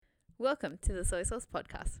Welcome to the Soy Sauce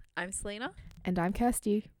Podcast. I'm Selena, And I'm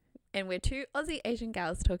Kirsty. and we're two Aussie Asian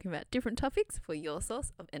gals talking about different topics for your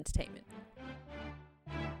source of entertainment.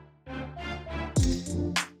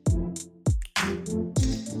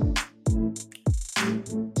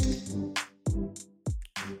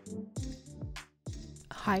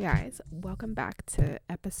 Hi guys, welcome back to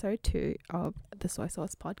episode 2 of the Soy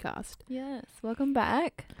Sauce Podcast. Yes, welcome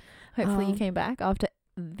back. Hopefully you Um, came back after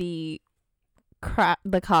the car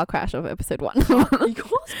crash of episode 1. You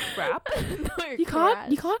call us crap? No, You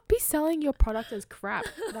can't be selling your product as crap.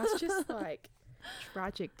 That's just like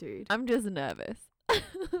tragic, dude. I'm just nervous.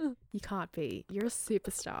 You can't be. You're a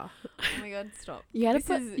superstar. Oh my god, stop. You gotta This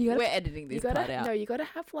put. is, You gotta. we're editing You this part gotta. out. No, you gotta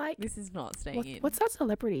have like. This is not staying in. What's that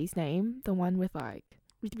celebrity's name? The one with like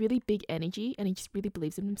with really big energy and he just really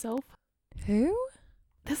believes in himself. Who?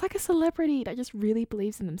 There's like a celebrity that just really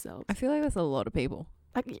believes in themselves. I feel like that's a lot of people.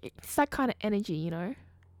 Like it's that kind of energy, you know.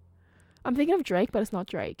 I'm thinking of Drake, but it's not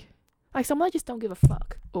Drake. Like someone that just don't give a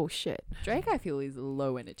fuck. Oh shit. Drake, I feel, is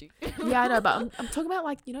low energy. Yeah, I know, but I'm talking about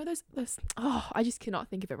like, you know, those I just cannot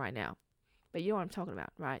think of it right now. But you know what I'm talking about,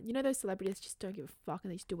 right? You know those celebrities just don't give a fuck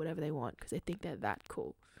and they just do whatever they want because they think they're that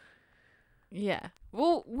cool. Yeah.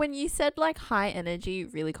 Well, when you said like high energy,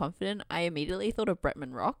 really confident, I immediately thought of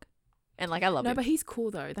Bretman Rock. And like I love No, him. but he's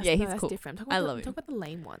cool though. That's, Yeah, no, he's that's cool. different. I love him. Talk about the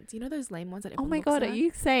lame ones. You know those lame ones that Oh everyone my looks god, at? are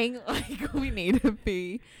you saying like we need to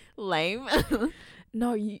be lame?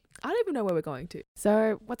 No, I don't even know where we're going to.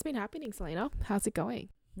 So what's been happening, Selena? How's it going?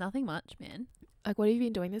 Nothing much, man. Like what have you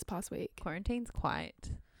been doing this past week? Quarantine's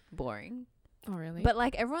quite boring. Oh really? But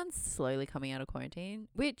like everyone's slowly coming out of quarantine,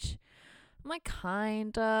 which I'm like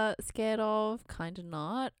kinda scared of, kinda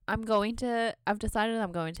not. I've decided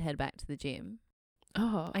I'm going to head back to the gym.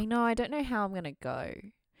 oh. I know, I don't know how I'm gonna go.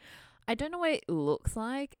 I don't know what it looks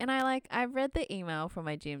like. And I read the email from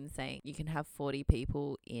my gym saying you can have 40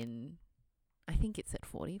 people in, I think it said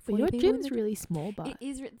 40 But your people in gym's the really small, but It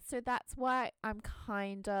is, so that's why I'm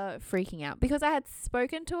kind of freaking out, because I had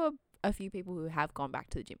spoken to a few people who have gone back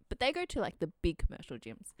to the gym, but they go to like the big commercial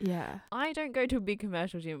gyms. yeah. I don't go to a big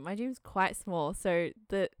commercial gym. My gym's quite small, so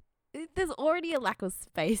there's already a lack of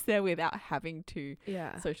space there without having to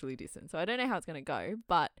Yeah. socially distance. So I don't know how it's going to go,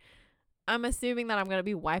 but I'm assuming that I'm going to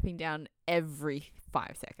be wiping down every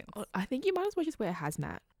 5 seconds. Oh, I think you might as well just wear a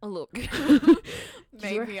hazmat. Oh, look. Just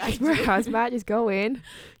Maybe I wear a do. hazmat, just go in,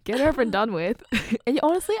 get it over and done with. And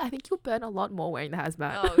honestly, I think you'll burn a lot more wearing the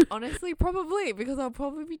hazmat. Oh, honestly, probably, because I'll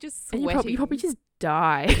probably be just and sweating. you probably just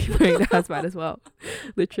die wearing the hazmat as well.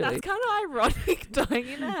 Literally. That's kind of ironic, dying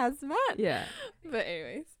in a hazmat. Yeah. But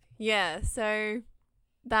anyways, yeah. So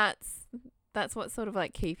that's what's sort of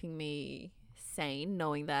like keeping me sane,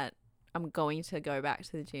 knowing that I'm going to go back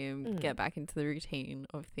to the gym, get back into the routine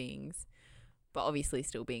of things, but obviously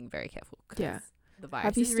still being very careful because Yeah. the virus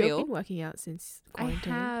Have you is still real. been working out since I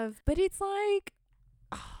quarantine? have, but it's like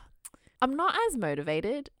I'm not as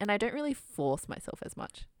motivated, and I don't really force myself as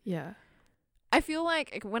much. Yeah. I feel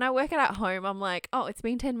like when I work out at home, I'm like, oh, it's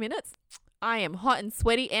been 10 minutes. I am hot and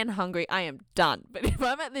sweaty and hungry. I am done. But if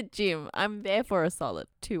I'm at the gym, I'm there for a solid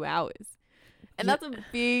 2 hours. And Yeah. that's a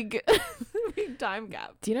big, big time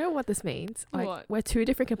gap. Do you know what this means? Like What? we're two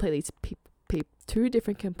different completely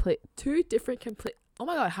oh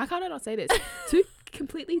my god, how can I not say this? Two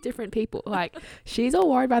completely different people. Like she's all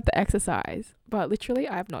worried about the exercise, but literally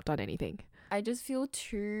I have not done anything. I just feel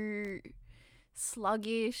too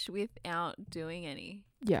sluggish without doing any.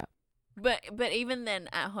 Yeah. But even then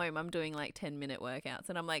at home, I'm doing like 10-minute workouts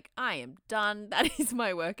and I'm like, I am done. That is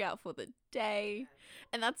my workout for the day.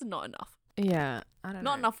 And that's not enough. Yeah. I don't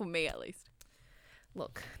know. Not enough for me, at least.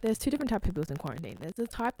 Look, there's two different types of people in quarantine. There's the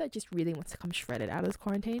type that just really wants to come shredded out of this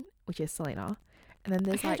quarantine, which is Selena. And then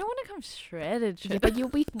there's Okay, I like, don't want to come shredded. yeah, but you'll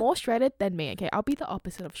be more shredded than me, okay? I'll be the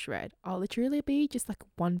opposite of shred. I'll literally be just like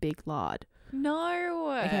one big lard,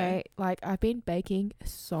 No. okay? Like, I've been baking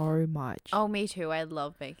so much. Oh, me too. I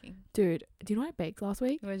love baking. Dude, do you know what I baked last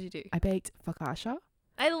week? What did you do? I baked focaccia,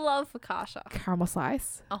 I love focaccia. caramel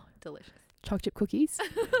slice, Oh, delicious. chocolate chip cookies.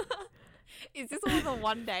 Is this all the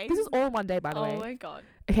one day? This is all in one day, by the Oh way. my god.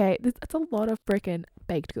 Okay, that's a lot of freaking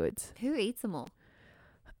baked goods. Who eats them all?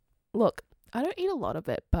 Look, I don't eat a lot of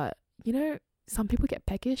it, but, you know, some people get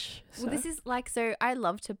peckish. So. Well, this is like, so I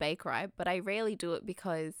love to bake, right? But I rarely do it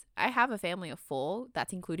because I have a family of 4.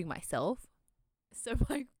 That's including myself. So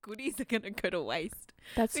my goodies are going to go to waste.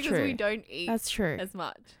 That's because true. we don't eat That's true. as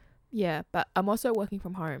much. Yeah, but I'm also working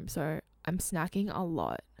from home, so I'm snacking a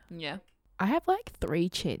lot. Yeah. I have like 3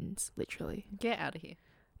 chins, literally. Get out of here.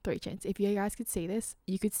 3 chins. If you guys could see this,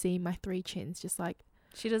 you could see my 3 chins just like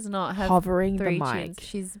She does not have hovering the 3 mic. chins.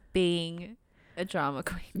 She's being A drama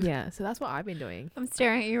queen. Yeah, so that's what I've been doing. I'm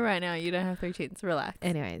staring at you right now. You don't have 3 chins. Relax.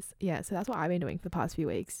 Anyways, yeah, so that's what I've been doing for the past few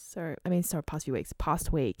weeks.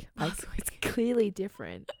 Past week. Like, it's clearly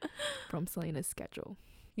different from Selena's schedule.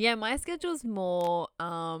 Yeah, my schedule's more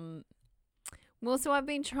so I've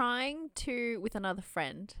been trying to, with another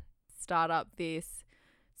friend, start up this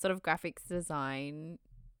sort of graphics design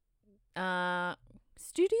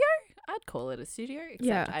studio. I'd call it a studio,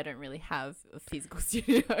 except I don't really have a physical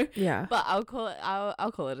studio. Yeah. But I'll call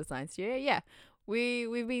it a science studio. Yeah.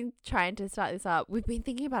 We've been trying to start this up. We've been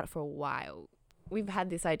thinking about it for a while. We've had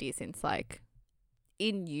this idea since like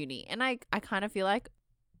in uni, and I kind of feel like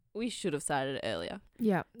we should have started it earlier.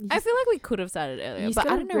 Yeah. I feel like we could have started earlier, You but just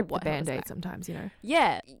I don't know rip what the held us Band-Aid back. sometimes, you know.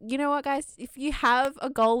 Yeah. You know what, guys? If you have a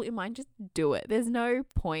goal in mind, just do it. There's no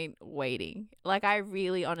point waiting. Like, I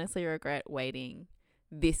really honestly regret waiting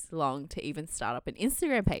this long to even start up an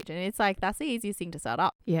Instagram page. And it's like, that's the easiest thing to start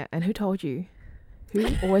up. Yeah, and who told you? Who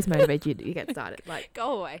always motivates you to get started? Like,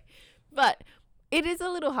 Go away. But it is a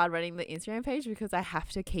little hard running the Instagram page because I have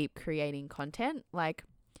to keep creating content. Like,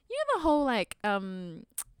 you know, the whole like,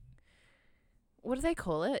 what do they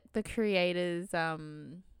call it? The creators,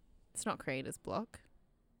 it's not creators block.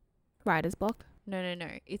 writer's block. No.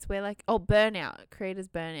 It's where like, burnout. Creators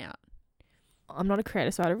burnout. I'm not a creator,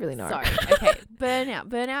 so I don't really know. Sorry. Okay.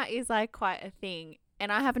 Burnout is like quite a thing.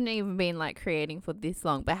 And I haven't even been like creating for this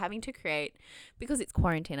long, but having to create because it's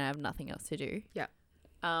quarantine, I have nothing else to do. Yeah.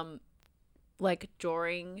 Like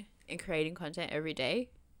drawing and creating content every day,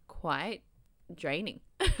 quite draining.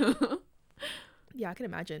 Yeah, I can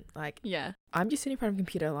imagine. Like, Yeah. I'm just sitting in front of a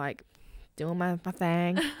computer, like, doing my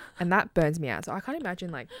thing, and that burns me out. So I can't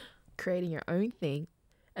imagine, like, creating your own thing.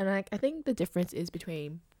 And, like, I think the difference is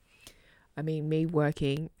between, me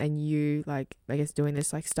working and you, like, I guess doing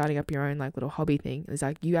this, like, starting up your own, like, little hobby thing. Is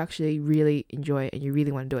like, you actually really enjoy it and you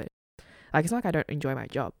really want to do it. Like, it's not like I don't enjoy my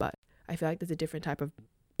job, but I feel like there's a different type of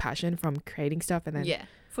passion from creating stuff and then Yeah,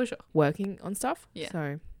 for sure. working on stuff. Yeah.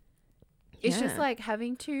 So, It's just like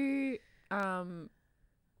having to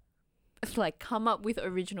like come up with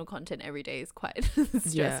original content every day is quite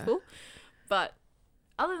stressful. But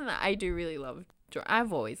other than that, I do really love drawing.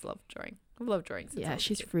 I've always loved drawing. I've loved drawing since I yeah, was a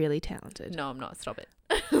she's kid. really talented. No, I'm not. Stop it.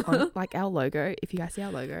 On, like, our logo, if you guys see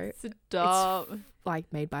our logo, Stop. like,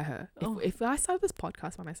 made by her. Oh. If I started this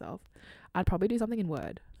podcast by myself, I'd probably do something in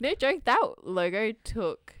Word. No joke. That logo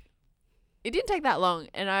took. It didn't take that long,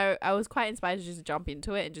 and I was quite inspired to just jump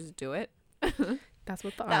into it and just do it. That's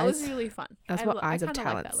what the That eyes. was really fun. That's I what lo- I Eyes of kinda like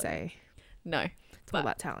Talent that logo. say. No. It's all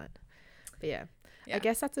about talent. But yeah, Yeah. I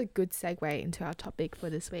guess that's a good segue into our topic for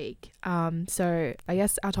this week. So I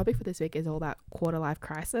guess our topic for this week is all about quarter life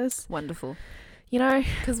crisis. Wonderful. You know,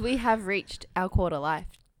 Because we have reached our quarter life,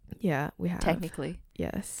 yeah, we have. technically.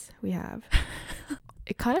 Yes, we have.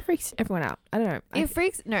 It kind of freaks everyone out. I don't know. It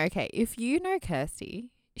freaks. No, okay. If you know Kirsty,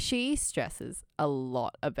 she stresses a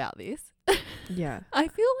lot about this. Yeah. I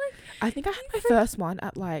feel like I think I had my first one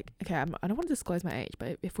at like, okay, I don't want to disclose my age,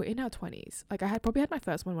 but if we're in our 20s, like I probably had my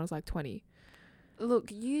first one when I was like 20.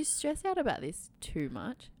 look, you stress out about this too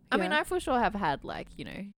much. I mean, Yeah. I for sure have had like, you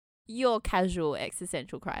know, your casual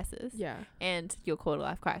existential crisis Yeah. and your quarter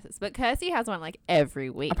life crisis. But Kirsty has one like every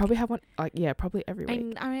week. I probably have one, like, yeah, probably every week.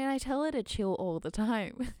 And I mean, I tell her to chill all the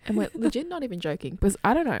time. And we're legit not even joking, because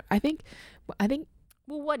I don't know. I think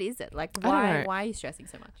Well, what is it? Like, I don't know. why are you stressing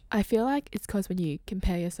so much? I feel like it's because when you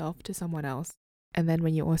compare yourself to someone else, and then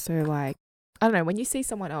when you also like, I don't know, when you see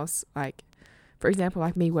someone else, like, for example,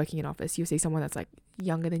 like me working in office, you see someone that's like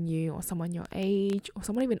younger than you, or someone your age, or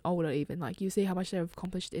someone even older, even like you see how much they've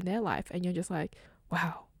accomplished in their life, and you're just like,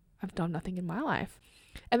 wow, I've done nothing in my life.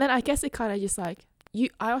 And then I guess it kind of just like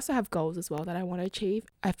I also have goals as well that I want to achieve.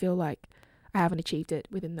 I feel like I haven't achieved it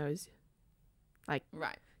within those, like,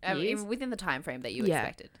 Right. years. Within the time frame that you Yeah.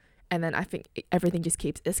 expected. and then I think everything just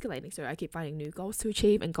keeps escalating. So I keep finding new goals to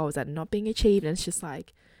achieve and goals that are not being achieved. And it's just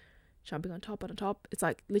like jumping on top. It's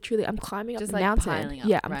like literally I'm climbing up Just the like mountain. piling up,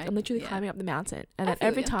 Yeah, right? I'm literally Yeah. climbing up the mountain. And I then feel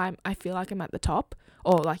every ya. time I feel like I'm at the top,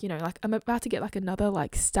 or like, you know, like I'm about to get like another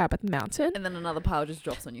like stab at the mountain. And then another pile just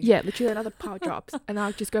drops on you. Yeah, literally another pile drops. And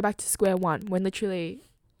I'll just go back to square one when literally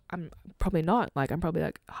I'm probably not. Like I'm probably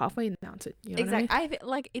like halfway in the mountain. You know Exactly. what I mean? I feel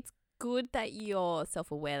like it's good that you're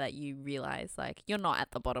self-aware, that you realize like you're not at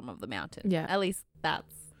the bottom of the mountain. Yeah. At least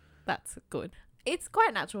that's good. It's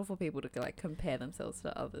quite natural for people to like compare themselves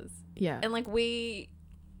to others. Yeah. And like we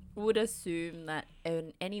would assume that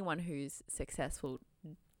anyone who's successful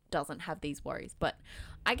doesn't have these worries, but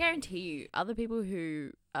I guarantee you other people who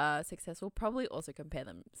are successful probably also compare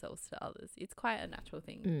themselves to others. It's quite a natural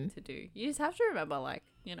thing Mm. to do. You just have to remember, like,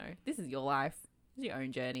 you know, this is your life. It's your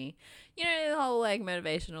own journey. You know, the whole like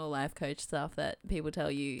motivational life coach stuff that people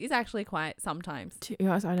tell you is actually quite sometimes. To be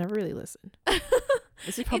honest, I never really listen.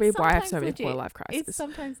 This is probably why I have so many quarter life crises. It's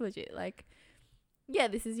sometimes legit. Like, yeah,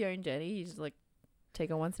 this is your own journey. You just like take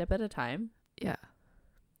it one step at a time. Yeah.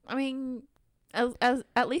 I mean, as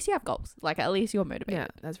at least you have goals. Like, at least you're motivated. Yeah,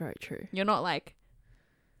 that's very true. You're not like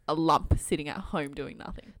a lump sitting at home doing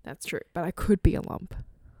nothing. That's true. But I could be a lump.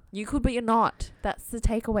 You could, but you're not. That's the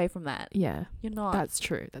takeaway from that. Yeah. You're not. That's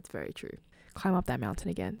true. That's very true. Climb up that mountain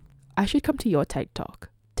again. I should come to your TikTok.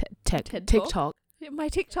 TED TikTok. My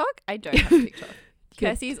TikTok? I don't have a TikTok. Good.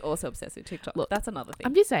 Kirsty is also obsessed with TikTok. Look, that's another thing.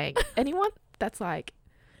 I'm just saying, anyone that's like,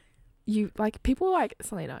 you like people like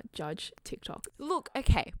Selena judge TikTok. Look,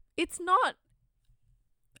 okay, it's not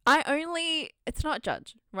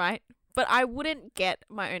judge, right? But I wouldn't get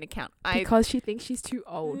my own account. Because she thinks she's too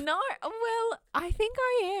old. No, well, I think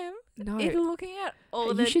I am. No. In looking at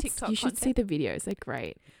all the TikTok You should see content. the videos. They're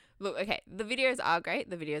great. Look, okay, the videos are great.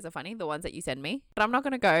 The videos are funny, the ones that you send me. But I'm not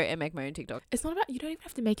going to go and make my own TikTok. It's not about, you don't even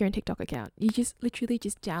have to make your own TikTok account. You just literally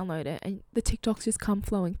just download it and the TikToks just come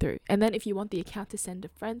flowing through. And then if you want the account to send to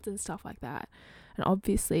friends and stuff like that, and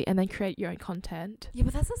obviously, and then create your own content. Yeah,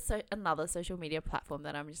 but that's another social media platform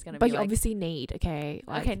that I'm just going to be But you like, obviously need, okay?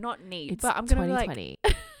 Like, okay, not need, it's but I'm going to be like, 2020.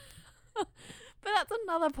 but that's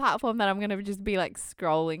another platform that I'm going to just be like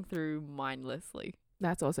scrolling through mindlessly.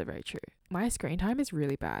 That's also very true. My screen time is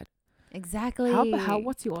really bad. Exactly.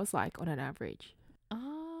 What's yours like on an average?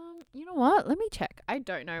 You know what? Let me check. I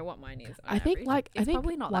don't know what mine is. I think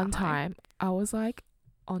probably not one that high. time I was like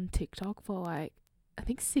on TikTok for like I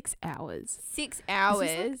think 6 hours. 6 This hours.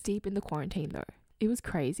 is, like, deep in the quarantine though. It was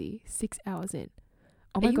crazy. 6 hours in.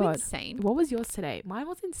 Oh Are my you god. insane? What was yours today? Mine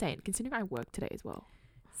was insane considering I worked today as well.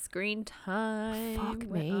 Screen time. Fuck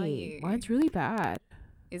Where are me. you? Mine's really bad.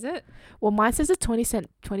 Is it? Well, mine says it's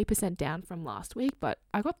 20% down from last week, but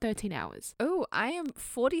I got 13 hours. Oh, I am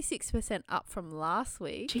 46% up from last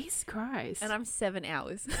week. Jesus Christ. And I'm 7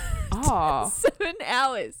 hours. Oh. 7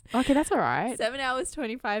 hours. Okay, that's all right. 7 hours,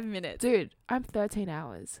 25 minutes. Dude, I'm 13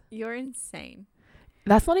 hours. You're insane.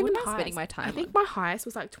 That's not even What am I the spending highest. my time I think on? my highest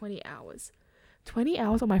was like 20 hours. 20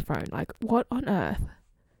 hours on my phone. Like, what on earth?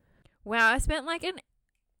 Wow, I spent like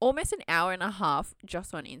almost an hour and a half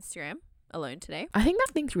just on Instagram alone today. I think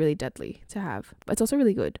that thing's really deadly to have, but it's also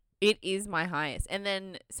really good. It is my highest. And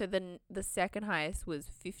then, so then the second highest was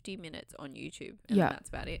 50 minutes on YouTube. And Yeah. that's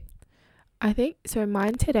about it. I think, so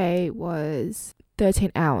mine today was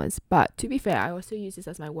 13 hours, but to be fair, I also use this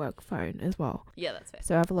as my work phone as well. Yeah, that's fair.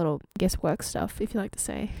 So I have a little guess work stuff, if you like to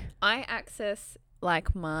say. I access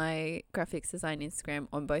like my graphics design Instagram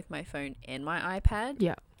on both my phone and my iPad.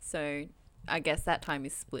 Yeah. So I guess that time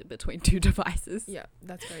is split between two devices. Yeah,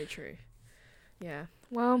 that's very true. Yeah.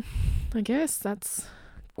 Well, I guess that's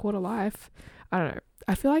quarter life. I don't know.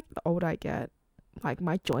 I feel like the older I get, like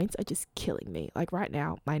my joints are just killing me. Like right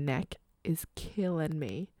now, my neck is killing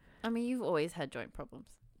me. I mean, you've always had joint problems.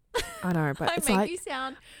 I know, but I it's make like, you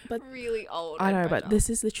sound but- really old. I and know, but fragile. this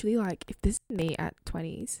is literally like, if this is me at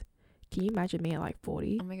 20s, can you imagine me at like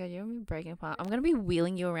 40? Oh my god, you're gonna be breaking apart. I'm gonna be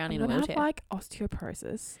wheeling you around I'm in a gonna wheelchair. have like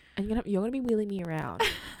osteoporosis, and you're gonna be wheeling me around,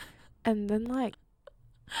 and then like,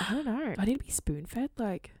 I don't know. I need to be spoon fed.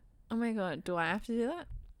 Like, Oh my god, do I have to do that?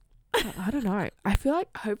 I don't know. I feel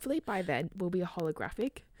like hopefully by then we'll be a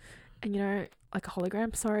holographic, and like a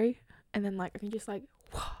hologram. Sorry, and then like I can just like,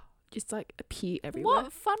 just like appear everywhere.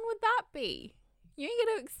 What fun would that be? You don't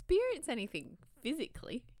get to experience anything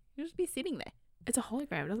physically. You'll just be sitting there. It's a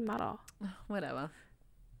hologram. It doesn't matter. Whatever.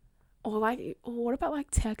 Or what about like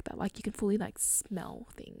tech that like you can fully like smell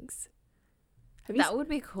things? Have That would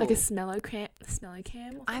be cool. like a smello cam?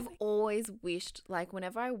 Or I've something? always wished, like,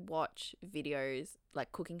 whenever I watch videos,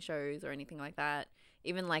 like cooking shows or anything like that,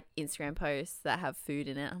 even like Instagram posts that have food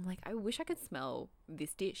in it, I'm like, I wish I could smell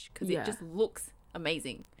this dish because Yeah. it just looks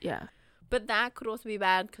amazing. Yeah. But that could also be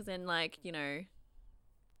bad because then, like,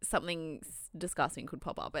 something disgusting could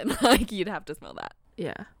pop up and like you'd have to smell that.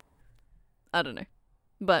 Yeah. I don't know.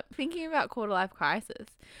 But thinking about quarter life crisis,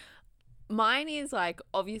 mine is like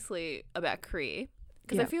obviously about career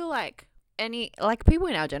because I Yeah. feel like people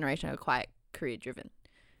in our generation are quite career driven,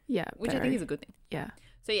 Yeah. which I think is a good thing. Yeah.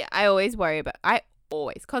 So yeah, I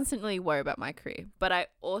always constantly worry about my career, but I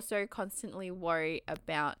also constantly worry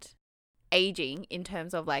about aging in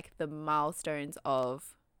terms of like the milestones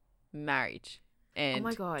of marriage and Oh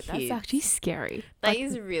my god, kids. that's actually scary. That Like,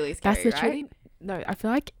 is really scary, that's literally right? no. I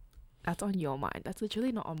feel like that's on your mind. That's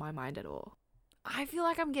literally not on my mind at all. I feel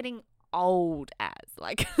like I'm getting old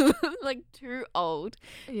like too old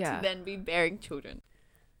Yeah. to then be bearing children.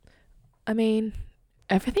 I mean,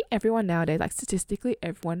 everyone nowadays, like statistically,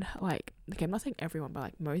 everyone, like, okay, I'm not saying everyone, but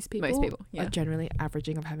like most people yeah. are generally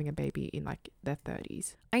averaging of having a baby in like their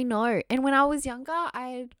 30s. I know. And when I was younger, I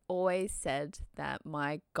had always said that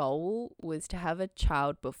my goal was to have a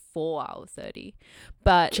child before I was 30.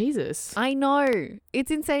 But Jesus. I know.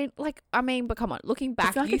 It's insane. Like, I mean, but come on, looking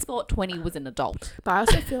back, feel like you it's- thought 20 was an adult. But I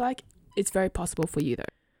also feel like it's very possible for you though.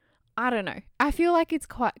 I don't know. I feel like it's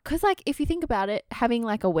quite, because like if you think about it, having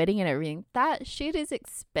like a wedding and everything, that shit is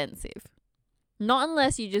expensive. Not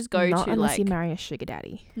unless you just go Not to unless like you marry a sugar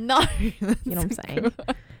daddy. no, You know what I'm saying?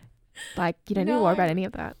 Like, you don't need to worry about No. any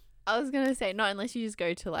of that. I was gonna say not unless you just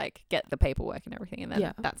go to like get the paperwork and everything, and then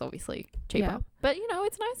Yeah. that's obviously cheaper. Yeah. But you know,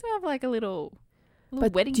 it's nice to have like a little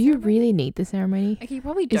But wedding. do you ceremony. really need the ceremony? Like you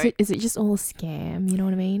probably don't. Is it just all a scam? You know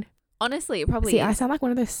what I mean? Honestly, it probably See, is. I sound like one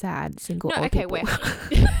of those sad single No, old okay, people. wait.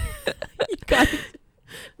 You guys-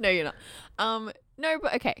 no, you're not. No,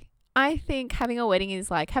 but okay. I think having a wedding is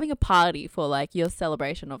like having a party for like your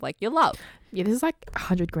celebration of like your love. Yeah, this is like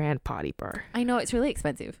 $100,000 party, bro. I know it's really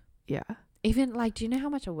expensive. Yeah. Even like, do you know how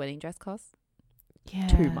much a wedding dress costs? Yeah.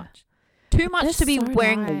 Too much. Too much They're to be so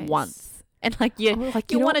wearing nice. once. And like you, Oh,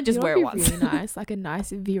 like, you know- wanna just know wear what'd it be once. Really nice, like a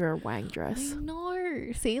nice Vera Wang dress. I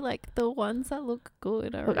know. See, like the ones that look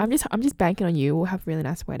good. Are Look, I'm just banking on you. We'll have a really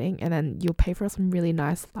nice wedding, and then you'll pay for some really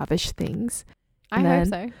nice lavish things. I and hope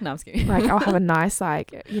then, so. No, I'm just kidding. Like I'll have a nice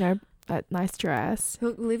a nice dress.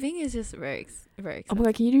 Look, living is just very Oh expensive. my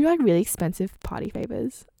god, can you do like really expensive party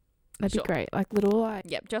favors? That'd Sure. be great. Like little like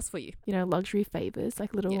Yep, just for you. luxury favors,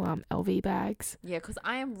 like little Yeah. LV bags. Yeah, because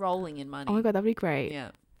I am rolling in money. Oh my god, that'd be great. Yeah.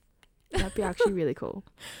 That'd be actually really cool.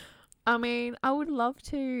 I mean, I would love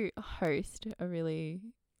to host a really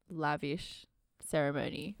lavish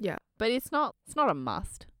ceremony. Yeah. But it's not a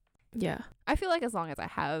must. Yeah. I feel like as long as I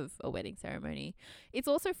have a wedding ceremony, it's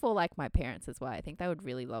also for like my parents as well. I think they would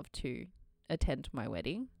really love to attend my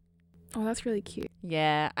wedding. Oh, that's really cute.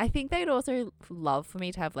 Yeah, I think they'd also love for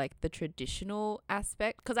me to have like the traditional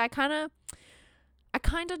aspect, because I kind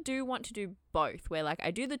of do want to do both, where like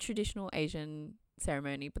I do the traditional Asian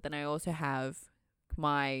ceremony, but then I also have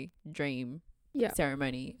my dream Yeah.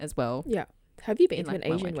 ceremony as well. Yeah. Have you been In, to like, an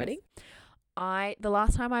my Asian white dress. wedding? The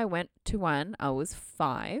last time I went to one, I was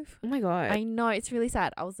 5. Oh my god. I know, it's really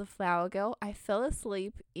sad. I was a flower girl. I fell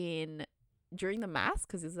asleep during the mass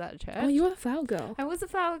because it was at a church. Oh, you were the flower girl. I was a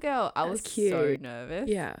flower girl. I That's was so cute. nervous.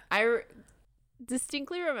 Yeah. I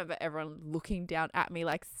distinctly remember everyone looking down at me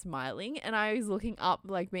like smiling, and I was looking up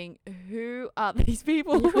like being, who are these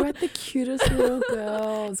people? You were the cutest little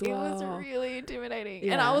girl as It well. was really intimidating.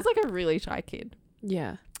 And Yeah. I was like a really shy kid.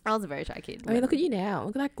 Yeah. I was a very shy kid. I mean, look at you now.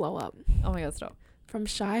 Look at that glow up. Oh my god, stop. From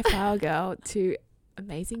shy flower girl to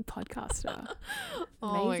amazing podcaster.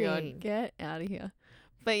 Oh my god, Amazing. get out of here.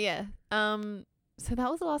 But yeah, so that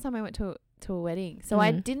was the last time I went to a wedding. So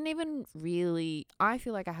I Mhm. didn't even really, I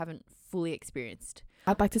feel like I haven't fully experienced.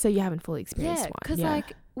 I'd like to say you haven't fully experienced Yeah, one. because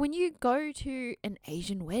like when you go to an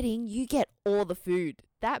Asian wedding, you get all the food.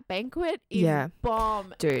 That banquet is Yeah.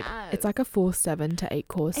 bomb. dude, it's like a full 7 to 8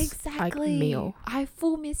 course exactly like meal. I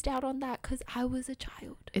full missed out on that because I was a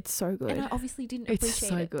child, It's so good. and I obviously didn't It's appreciate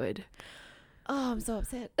so it. good. Oh, I'm so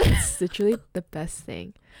upset. It's literally the best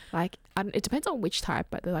thing. Like, it depends on which type,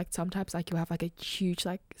 but they're like sometimes like you have like a huge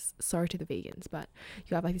like sorry to the vegans, but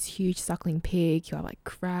you have like this huge suckling pig. You have like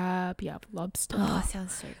crab. You have lobster. Oh,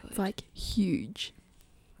 sounds so good. It's like huge.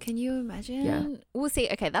 Can you imagine? Yeah. We'll see.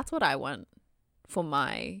 Okay, that's what I want for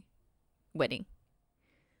my wedding.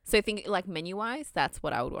 So think like menu wise, that's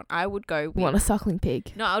what I would want. I would go with Want a suckling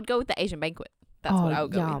pig? no, I would go with the Asian banquet. That's Oh, what I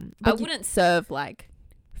would go with. yum. I But you- wouldn't serve like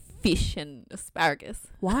fish and asparagus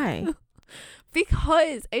Why?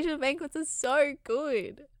 because Asian banquets are so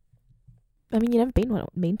good. I mean, you never been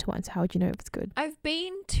to one, so how would you know if it's good? I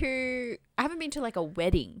haven't been to like a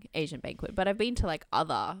wedding Asian banquet, but I've been to like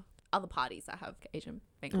other parties that have Asian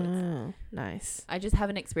banquets. Oh, nice. I just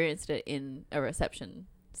haven't experienced it in a reception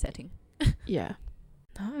setting. Yeah.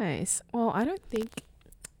 Nice. Well, I don't think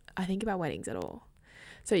I think about weddings at all.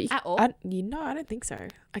 So At all? I don't think so.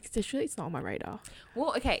 Like, it's not on my radar.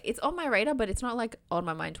 Well, okay, it's on my radar, but it's not like on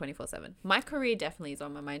my mind 24/7. My career definitely is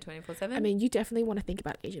on my mind 24/7. I mean, you definitely want to think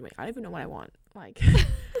about Asian wedding. I don't even know what I want. Like,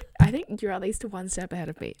 I think you're at least one step ahead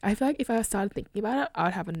of me. I feel like if I started thinking about it,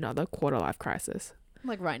 I'd have another quarter life crisis.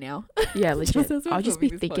 like right now. Yeah, Just legit. as we're I'll just be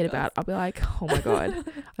filming this thinking podcast. about it. I'll be like, oh my god,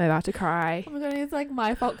 I'm about to cry. Oh my god, it's like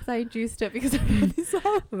my fault because I induced it because I put this on.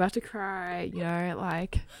 I'm about to cry. You know,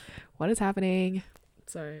 like, what is happening?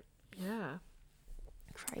 So, yeah.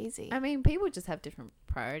 Crazy. I mean, people just have different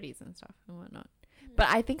priorities and stuff and whatnot. But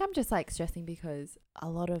I think I'm just like stressing because a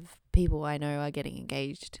lot of people I know are getting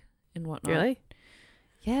engaged and whatnot. Really?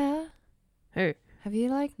 Yeah. Who? Have you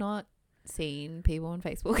like not seen people on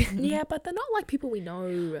Facebook? Yeah, but they're not like people we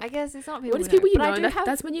know. I guess it's not people. What is people you but know? I do have,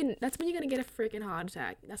 That's when you're gonna get a freaking heart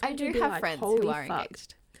attack. That's when I do you'll be have like, friends "Holy who are fuck."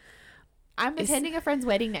 engaged. I'm It's- attending a friend's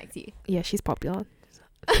wedding next year. Yeah, she's popular.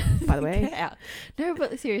 By the way. Get out. No,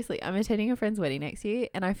 but seriously, I'm attending a friend's wedding next year,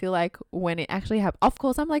 and I feel like when it actually happens, of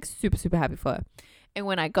course, I'm like super, super happy for her. And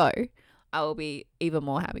when I go, I will be even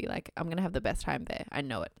more happy. Like, I'm going to have the best time there. I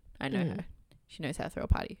know it. I know her. She knows how to throw a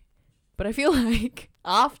party. But I feel like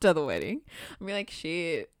after the wedding, I'm be like,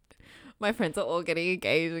 shit, my friends are all getting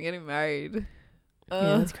engaged and getting married.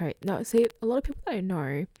 Yeah, that's great. No, see, a lot of people that I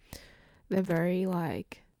know, they're very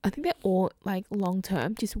like, I think they're all like long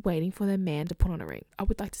term, just waiting for their man to put on a ring. I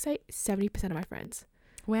would like to say 70% of my friends.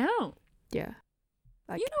 Wow. Yeah.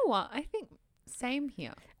 Like, You know what? I think same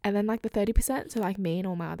here. and then like the 30%, so like me and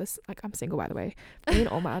all my others, like I'm single by the way, me and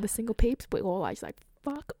all my other single peeps, we all like just like,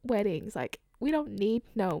 fuck weddings. Like, we don't need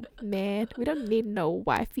no man. We don't need no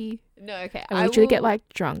wifey. No, okay. And we literally get like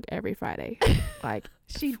drunk every Friday. Like,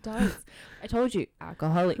 She does. I told you,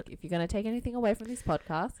 alcoholic. If you're going to take anything away from this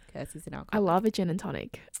podcast, Kirsty's an I alcoholic. love a gin and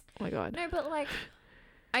tonic. Oh my God. No, but like,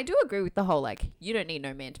 I do agree with the whole, like, you don't need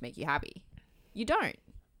no man to make you happy. You don't.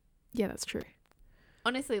 Yeah, that's true.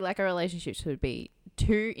 Honestly, like, a relationship should be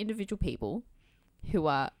two individual people who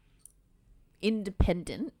are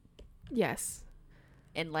independent Yes.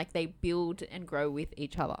 and, like, they build and grow with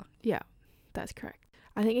each other. Yeah, that's correct.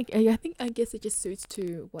 I guess it just suits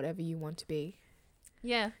to whatever you want to be.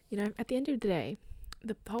 Yeah. You know, at the end of the day,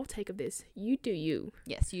 the whole take of this, you do you.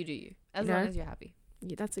 Yes, you do you. As You long know? as you're happy.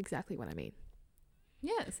 Yeah, that's exactly what I mean.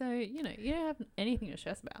 Yeah, so, you know, you don't have anything to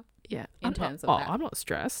stress about. Yeah. In terms of that. I'm not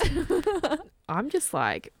stressed. I'm just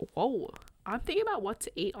like, whoa. I'm thinking about what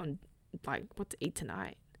to eat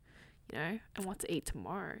tonight, you know, and what to eat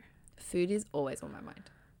tomorrow. Food is always on my mind.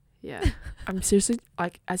 Yeah. I'm seriously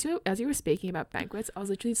like, as you were speaking about banquets, I was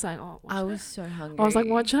literally saying, I was so hungry. I was like,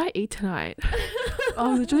 what should I eat tonight? I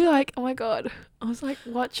was literally like, oh my God. I was like,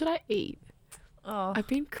 what should I eat? Oh. I've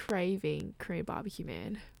been craving Korean barbecue,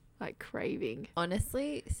 man. Like, craving.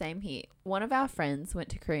 Honestly, same here. One of our friends went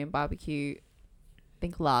to Korean barbecue, I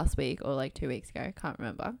think last week or like 2 weeks ago. Can't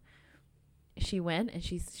remember. She went and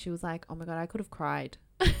she was like, oh my God, I could have cried.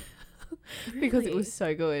 Because it was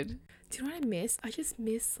so good. Do you know what I miss? I just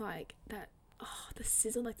miss like that, the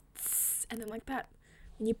sizzle, like, tss, and then like that,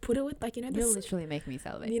 when you put it with like, you know, You're literally making me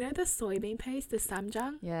salivate. you know the soybean paste, the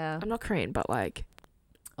samjang? Yeah. I'm not Korean, but like,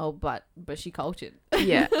 Oh, but she cultured.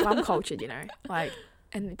 yeah, well, I'm cultured, you know, like,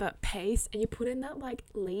 and the paste, and you put in that like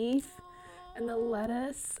leaf and the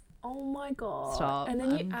lettuce. Oh my God. Stop. And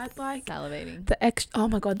then you I'm add like salivating. the extra, oh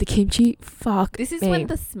my God, the kimchi. Fuck. This is me. when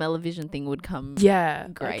the smell-o-vision thing would come. Yeah.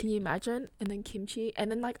 Like, Great. can you imagine? And then kimchi.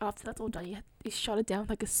 And then like after that's all done, you shot it down with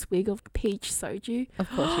like a swig of peach soju. Of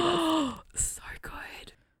course she does. So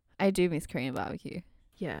good. I do miss Korean barbecue.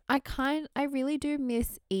 Yeah. I really do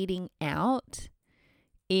miss eating out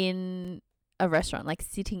in a restaurant, like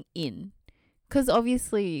sitting in. Because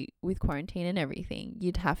obviously with quarantine and everything,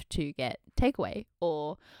 you'd have to get takeaway,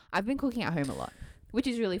 or I've been cooking at home a lot, which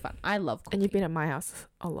is really fun. I love cooking. And you've been at my house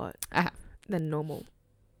a lot. I have. Than normal.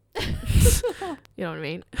 You know what I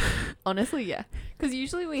mean? Honestly, yeah. Because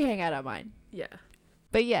usually we hang out at mine. Yeah.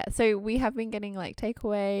 But yeah, so we have been getting like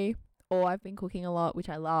takeaway, or I've been cooking a lot, which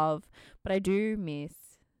I love. But I do miss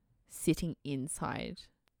sitting inside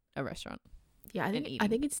a restaurant. Yeah, I eating.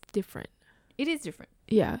 think it's different. It is different.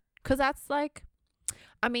 Yeah. Because that's like,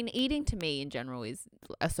 I mean, eating to me in general is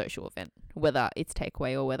a social event, whether it's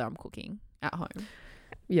takeaway or whether I'm cooking at home.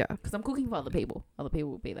 Yeah. Because I'm cooking for other people. Other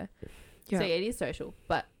people will be there. Yeah. So yeah, it is social.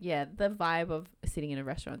 But yeah, the vibe of sitting in a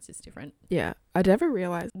restaurant is different. Yeah. I never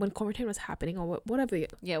realized when quarantine was happening or whatever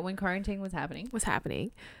Yeah, when quarantine was happening.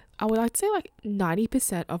 I would like to say like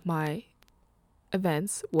 90% of my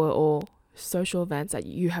events were all social events that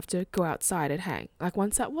you have to go outside and hang. Like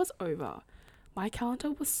once that was over, my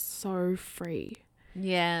calendar was so free.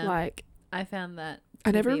 Yeah. Like I found that.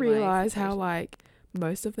 I to never be my realized how expectation. like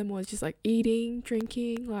most of them was just like eating,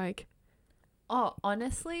 drinking, like Oh,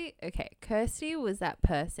 honestly, okay. Kirsty was that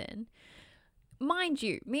person. Mind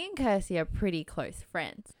you, me and Kirsty are pretty close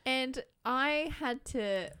friends. And I had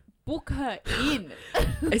to book her in.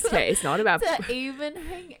 it's not about to even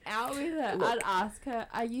hang out with her. Look. I'd ask her,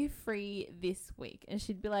 are you free this week? And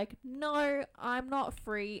she'd be like, no, I'm not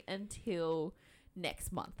free until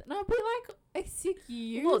next month. And I'd be like,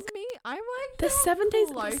 excuse me? I'm like the your 7 days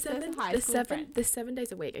closest high school friend. the 7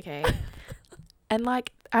 days a week, okay? And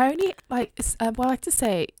like I only like well, I like to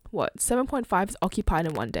say 7.5 is occupied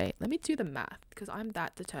in one day. Let me do the math because I'm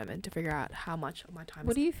that determined to figure out how much of my time.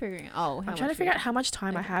 What are you figuring? Oh, I'm trying to figure out how much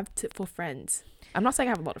time I have for friends. I'm not saying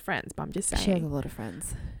I have a lot of friends, but I'm just saying She has a lot of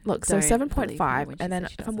friends. Look, so Don't 7.5, and then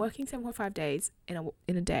if I'm working 7.5 days in a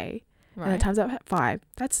day, and then Right. times out at 5,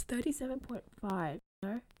 that's 37.5.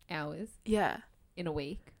 No? Hours Yeah. in a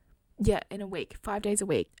week. Yeah, in a week, 5 days a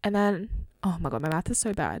week. And then, oh my God, my math is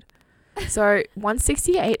so bad. So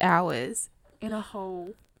 168 hours in a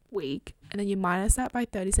whole week, and then you minus that by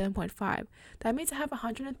 37.5. That means I have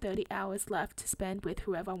 130 hours left to spend with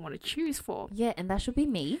whoever I want to choose for. Yeah, and that should be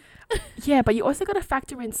me. Yeah, but you also got to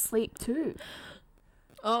factor in sleep too.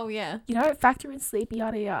 Oh, yeah. You know, factor in sleep,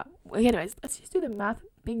 yada yada. Well, anyways, let's just do the math.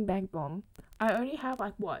 Bing bang boom. I only have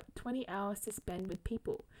 20 hours to spend with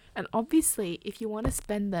people. And obviously, if you want to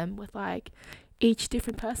spend them with each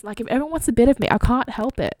different person, if everyone wants a bit of me, I can't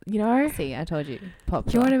help it, you know? See, I told you.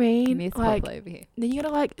 Popular. You know what I mean? Miss Popular over here. Then you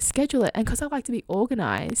gotta schedule it. And because I like to be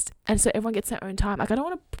organized, and so everyone gets their own time, I don't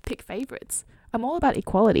want to pick favorites. I'm all about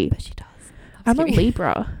equality. But she does. I'm a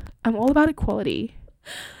Libra. I'm all about equality.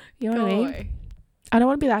 You know what I mean? I don't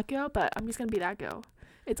want to be that girl, but I'm just gonna be that girl.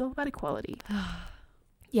 It's all about equality.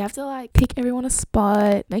 You have to pick everyone a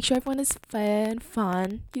spot, make sure everyone is fair and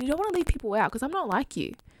fun. You don't want to leave people out because I'm not like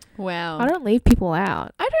you. Wow. I don't leave people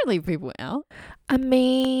out. I don't leave people out. I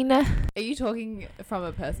mean, Are you talking from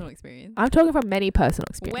a personal experience? I'm talking from many personal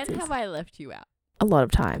experiences. When have I left you out? A lot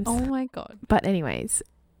of times. Oh my God. But anyways,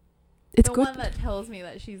 it's the good. one that tells me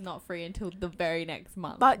that she's not free until the very next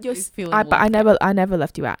month. But you're, is feeling but I never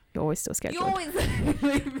left you out. You're always still You scheduled. always leave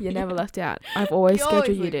me. You never left out. I've always You always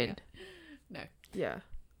scheduled you leave me in. out. No. Yeah.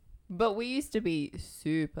 But we used to be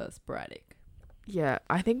super sporadic. Yeah.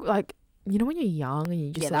 I think you know when you're young and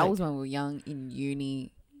you just that was when we were young in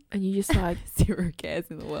uni. and you just Zero cares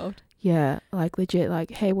in the world. yeah,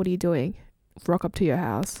 legit hey, what are you doing? Rock up to your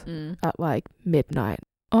house at midnight.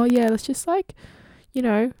 Oh yeah, let's just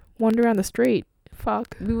wander around the street.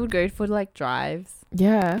 Fuck. We would go for drives.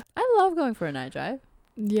 Yeah. I love going for a night drive.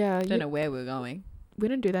 Yeah. Don't know where we're going. We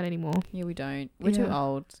don't do that anymore. Yeah, we don't. We're too Yeah.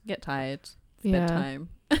 old. Get tired. It's Yeah. bedtime.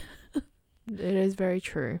 It is very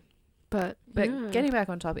true. But yeah. Getting back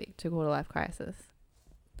on topic to quarter life crisis,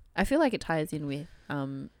 I feel like it ties in with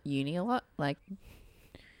uni a lot.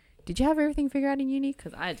 Did you have everything figured out in uni?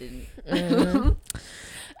 Because I didn't.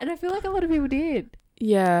 And I feel like a lot of people did.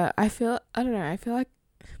 Yeah, I don't know.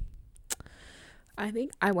 I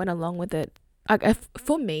think I went along with it.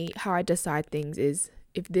 For me, how I decide things is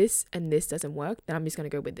if this and this doesn't work, then I'm just going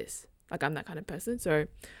to go with this. I'm that kind of person. So,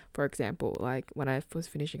 for example, when I was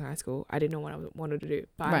finishing high school, I didn't know what I wanted to do.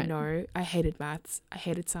 But Right. I know I hated maths, I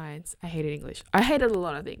hated science, I hated English. I hated a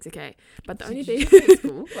lot of things, okay? But the only thing...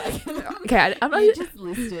 School? okay, I'm not... You just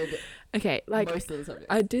listed Okay, most of the subjects.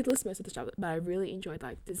 I did list most of the stuff, but I really enjoyed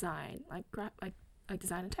design,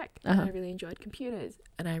 design and tech. Uh-huh. And I really enjoyed computers,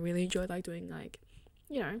 and I really enjoyed doing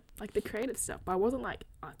the creative stuff. But I wasn't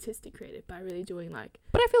artistic creative, but I really doing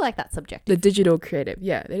But I feel like that's subjective. the digital creative.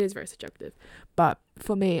 Yeah, it is very subjective. But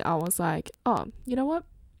for me, I was oh, you know what?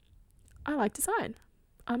 I like design.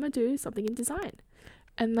 I'm gonna do something in design.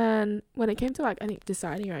 And then when it came to I think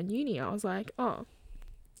deciding around uni, I was oh,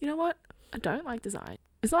 you know what? I don't like design.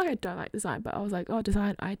 It's not I don't like design, but I was oh,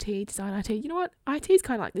 design IT. You know what? IT is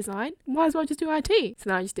kind of like design. Might as well just do IT. So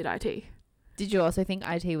then I just did IT. Did you also think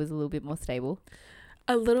IT was a little bit more stable?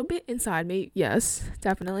 A little bit inside me, yes,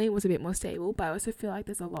 definitely was a bit more stable, but I also feel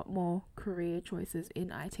there's a lot more career choices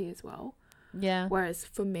in IT as well. Yeah. Whereas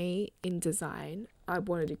for me in design, I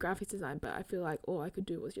wanted to do graphics design, but I feel all I could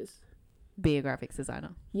do was just Be a graphics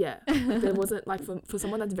designer. yeah. There wasn't for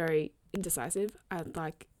someone that's very indecisive, I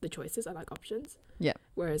like the choices, I like options. Yeah.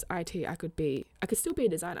 Whereas IT, I could still be a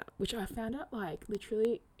designer, which I found out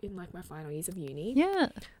literally in my final years of uni. Yeah.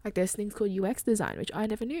 There's things called UX design, which I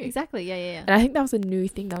never knew. Exactly. Yeah. And I think that was a new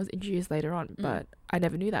thing that was introduced later on, but I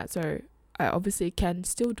never knew that. So I obviously can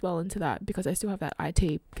still dwell into that because I still have that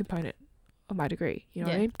IT component of my degree. You know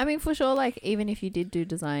what I mean? I mean, for sure, even if you did do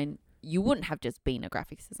design, you wouldn't have just been a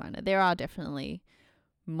graphics designer. There are definitely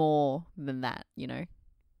more than that,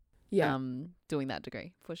 Yeah. doing that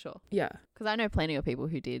degree, for sure. Yeah. Because I know plenty of people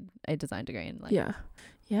who did a design degree and yeah.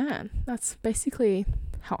 Yeah. That's basically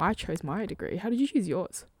how I chose my degree. How did you choose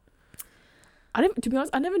yours? To be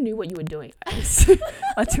honest, I never knew what you were doing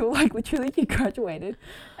until literally you graduated,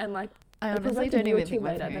 and I honestly don't even think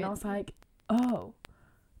my later. Then I was oh,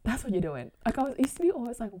 that's what you're doing. I used to be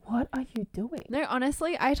always what are you doing? No,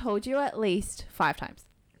 honestly, I told you at least 5 times.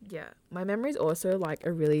 Yeah, my memory's also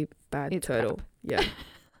a really bad It's turtle. crap. Yeah.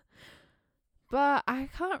 But I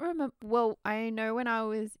can't remember. Well, I know when I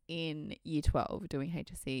was in year 12 doing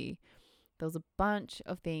HSC, there was a bunch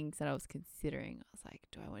of things that I was considering. I was like,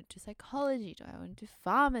 do I want to do psychology? Do I want to do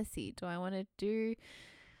pharmacy? Do I want to do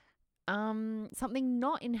something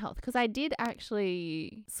not in health? Because I did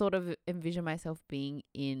actually sort of envision myself being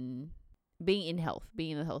in health,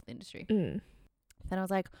 being in the health industry. Then I was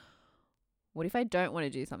like, what if I don't want to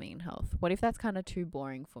do something in health? What if that's kind of too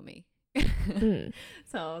boring for me?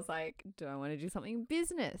 So I was like, do I want to do something in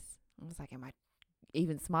business? I was like, am I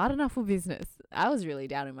even smart enough for business? I was really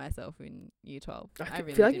doubting myself in year 12. I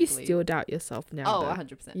feel like you still doubt yourself now. Oh, though.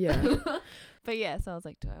 100%. Yeah. But yeah, so I was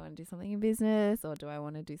like, do I want to do something in business, or do I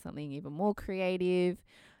want to do something even more creative?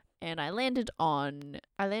 And I landed on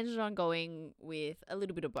going with a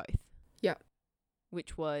little bit of both. Yeah.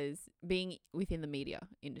 Which was being within the media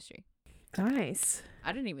industry. Nice.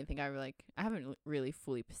 I don't even think I haven't really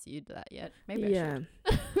fully pursued that yet. Maybe Yeah.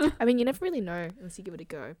 I should. I mean, you never really know unless you give it a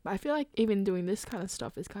go. But I feel like even doing this kind of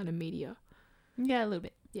stuff is kind of media. Yeah, a little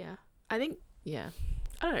bit. Yeah. I think, yeah.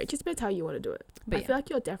 I don't know. It just depends how you want to do it. But I feel like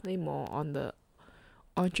you're definitely more on the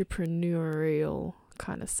entrepreneurial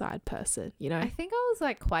kind of side person, you know? I think I was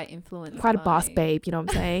like quite influenced. Quite a boss babe, you know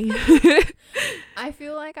what I'm saying? I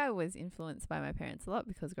feel like I was influenced by my parents a lot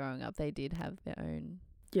because growing up they did have their own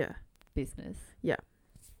Yeah. business. Yeah.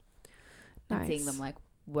 And seeing them like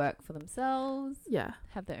work for themselves, Yeah.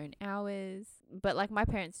 have their own hours. But like my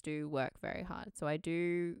parents do work very hard, so I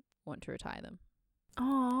do want to retire them.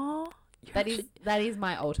 Aww. That is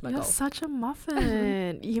my ultimate You're goal. such a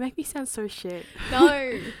muffin. You make me sound so shit.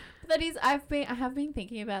 No. That is I have been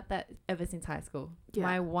thinking about that ever since high school. Yeah.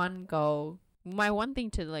 My one goal, my one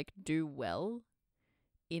thing to like do well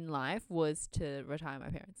in life was to retire my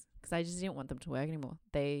parents, because I just didn't want them to work anymore.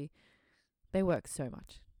 They work so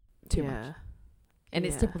much. Too much. And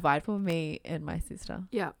it's to provide for me and my sister.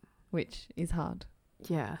 Yeah. Which is hard.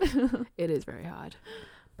 Yeah. It is very hard.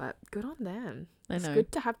 But good on them. It's know.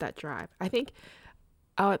 good to have that drive. I think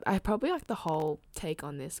I probably like the whole take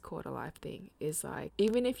on this quarter life thing is like,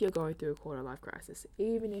 even if you're going through a quarter life crisis,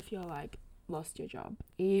 even if you're like lost your job,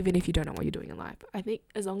 even if you don't know what you're doing in life, I think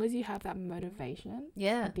as long as you have that motivation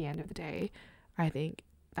at the end of the day, I think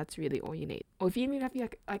that's really all you need. Or if you even have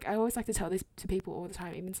like I always like to tell this to people all the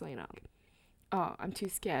time, even Selena, oh, I'm too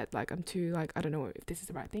scared, like I'm too like I don't know if this is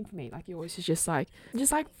the right thing for me. Like you always just like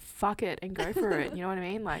fuck it and go for it. You know what I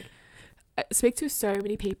mean? Like I speak to so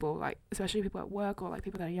many people, like especially people at work or like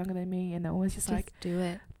people that are younger than me, and they're always just like, do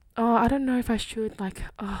it. Oh, I don't know if I should, like,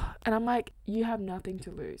 oh, and I'm like, you have nothing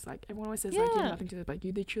to lose. Like everyone always says, like you have nothing to lose, but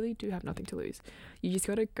you literally do have nothing to lose. You just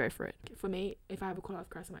gotta go for it. For me, if I have a quarter life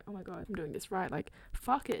crisis, I'm like, oh my god, I'm doing this right. Like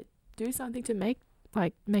fuck it, do something to make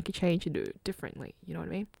a change and do it differently. You know what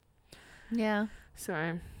I mean? Yeah.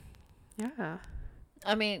 So, yeah.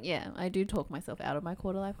 I mean, yeah, I do talk myself out of my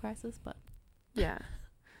quarter life crisis, but yeah.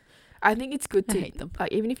 I think it's good to I hate them.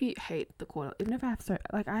 Like even if you hate the quarter, even if I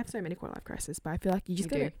have so many quarter life crises, but I feel like you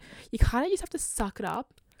kind of just have to suck it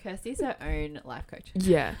up. Kirsty's her own life coach.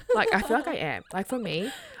 Yeah. Like I feel like I am. Like for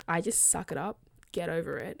me, I just suck it up, get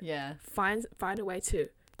over it. Yeah. Find a way to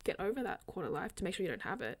get over that quarter life to make sure you don't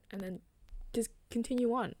have it, and then just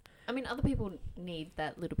continue on. I mean, other people need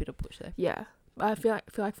that little bit of push though. Yeah. I feel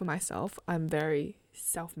like for myself, I'm very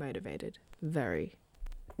self-motivated. Very.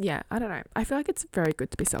 Yeah, I don't know. I feel like it's very good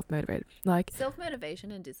to be self-motivated. Like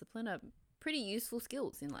self-motivation and discipline are pretty useful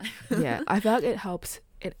skills in life. Yeah, I feel like it helps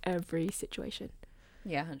in every situation.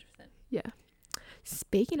 Yeah, 100%. Yeah.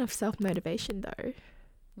 Speaking of self-motivation though.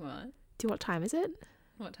 What? Do you know what time is it?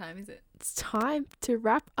 What time is it? It's time to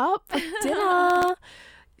wrap up for dinner.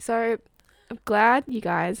 So I'm glad you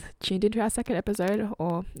guys tuned into our second episode,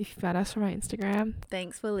 or if you found us from our Instagram.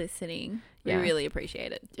 Thanks for listening. Yeah. We really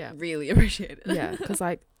appreciate it. Yeah. Really appreciate it. Yeah, because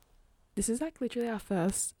like this is like literally our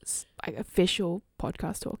first like official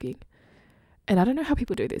podcast talking. And I don't know how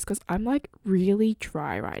people do this because I'm like really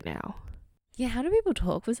dry right now. Yeah, how do people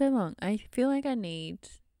talk for so long? I feel like I need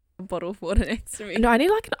a bottle of water next to me. No, I need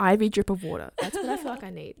like an IV drip of water. That's what I feel like I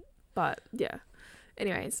need. But yeah.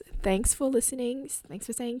 Anyways, thanks for listening. Thanks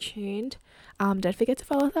for staying tuned. Don't forget to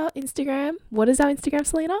follow our Instagram. What is our Instagram,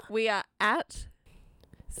 Selena? We are at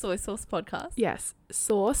Soy Sauce Podcast. Yes.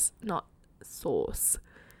 Sauce, not sauce.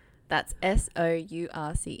 That's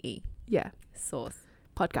SOURCE. Yeah. Sauce.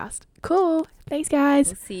 Podcast. Cool. Thanks, guys.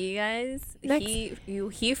 We'll see you guys. You'll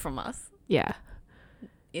hear from us. Yeah.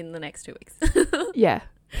 In the next 2 weeks. Yeah.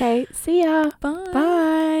 Okay. See ya. Bye.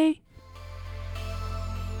 Bye.